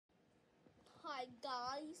Hi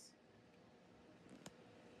guys.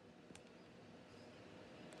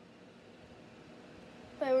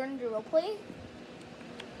 Wait, we're gonna do roleplay.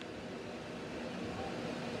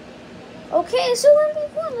 Okay, so we're gonna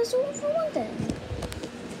do one. Let's do one for one then.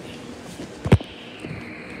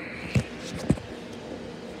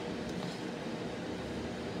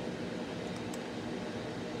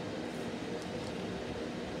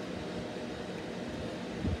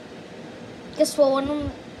 Guess what?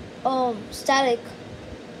 One static.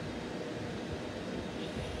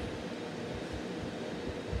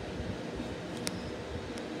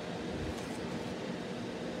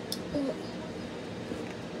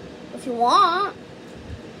 If you want.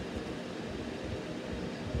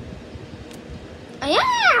 Yeah.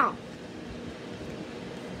 I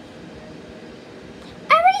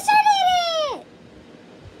already started it.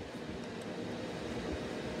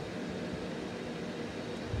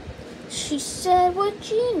 She said, "What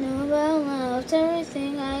you know about love? It's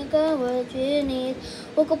everything I got, what you need.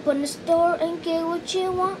 Woke up in the store and get what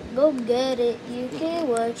you want. Go get it. You get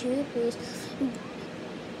what you please."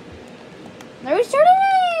 I already started it.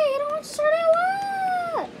 I don't want to start it.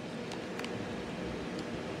 What?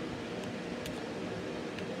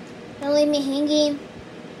 Don't leave me hanging.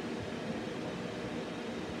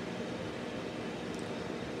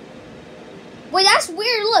 Wait, that's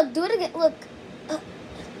weird. Look, do it again. Look.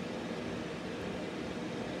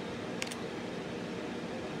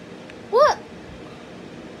 What?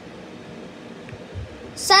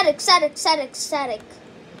 Static.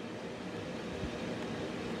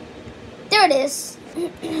 There it is.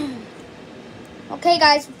 Okay,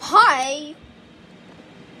 guys. Hi.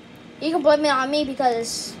 You can blame it on me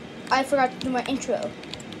because I forgot to do my intro.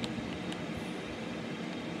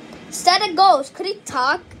 Static Ghost, could he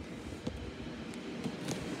talk?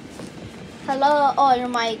 Hello? Oh, your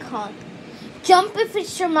mic, huh? Jump if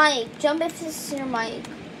it's your mic.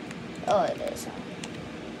 Oh, it is, huh?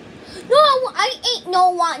 No, I ain't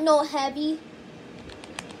want no heavy.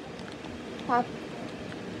 Pop.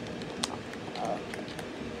 Oh, okay.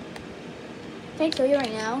 Can I kill you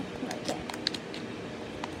right now? No, I can't.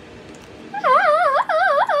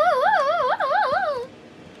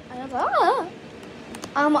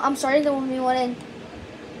 I'm starting the 1v1 in.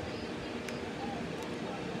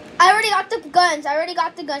 I already got the guns.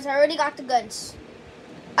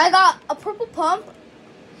 I got a purple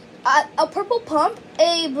pump,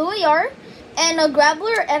 a blue AR, and a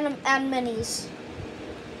grappler and minis.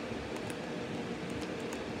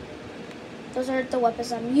 Those are the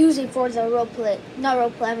weapons I'm using for the roleplay. Not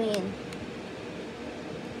roleplay, I mean.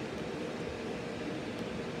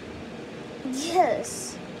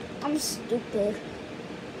 Yes. I'm stupid.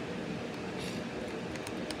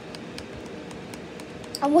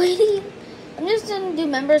 I'm waiting. I'm just gonna do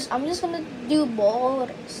members. I'm just gonna do ball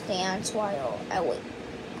stance while I wait.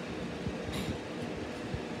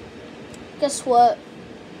 Guess what?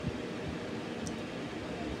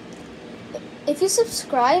 If you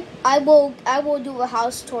subscribe, I will do a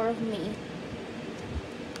house tour of me.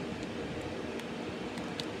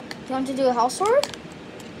 You want to do a house tour?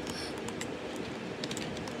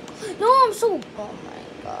 No, oh my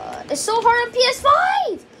god. It's so hard on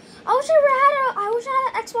PS5! I wish I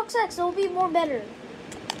had an Xbox X. It would be more better.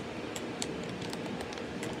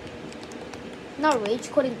 Not rage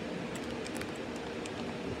quitting.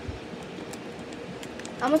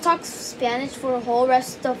 I'm gonna talk Spanish for the whole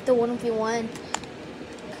rest of the 1v1.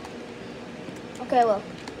 Okay, well.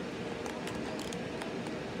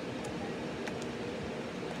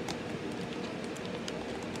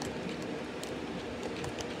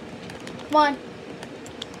 Come on.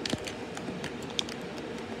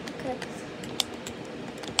 Okay.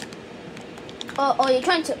 Oh, you're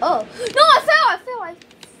trying to. Oh. No, I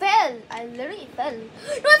fell. I literally fell.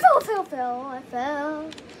 No, I fell.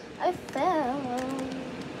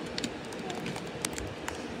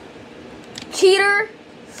 Cheater.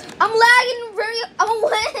 I'm lagging I'm gonna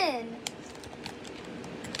win.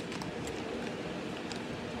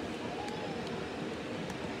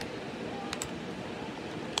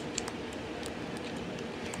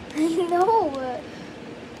 I know,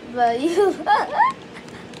 but you.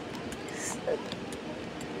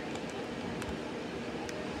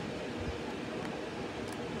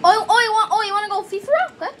 You want to go FIFA?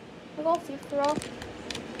 Okay, we'll go FIFA.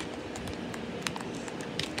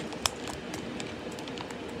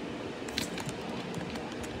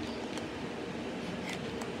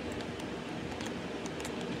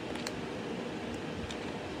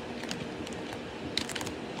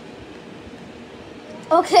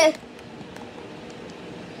 Okay.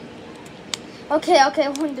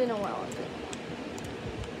 I'm doing well.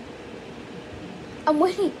 I'm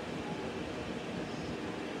waiting.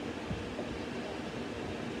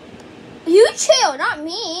 chill, not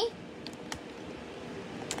me.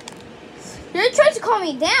 You're trying to calm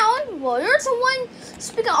me down. Well, you're someone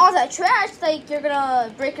speaking all that trash like you're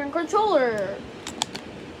gonna break your controller.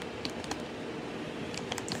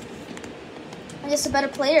 I'm just a better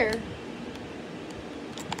player.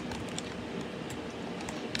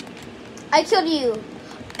 I killed you.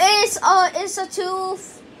 It's a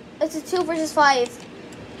 2 versus 5.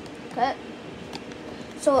 Okay.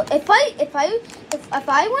 So if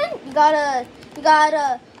I win, we gotta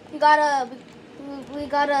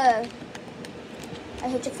I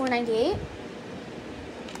hit you 498.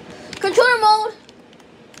 Controller mode.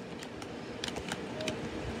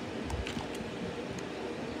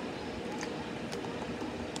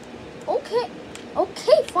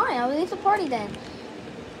 Okay, fine. I'll leave the party then.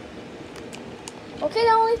 Okay,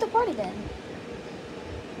 then I'll leave the party then.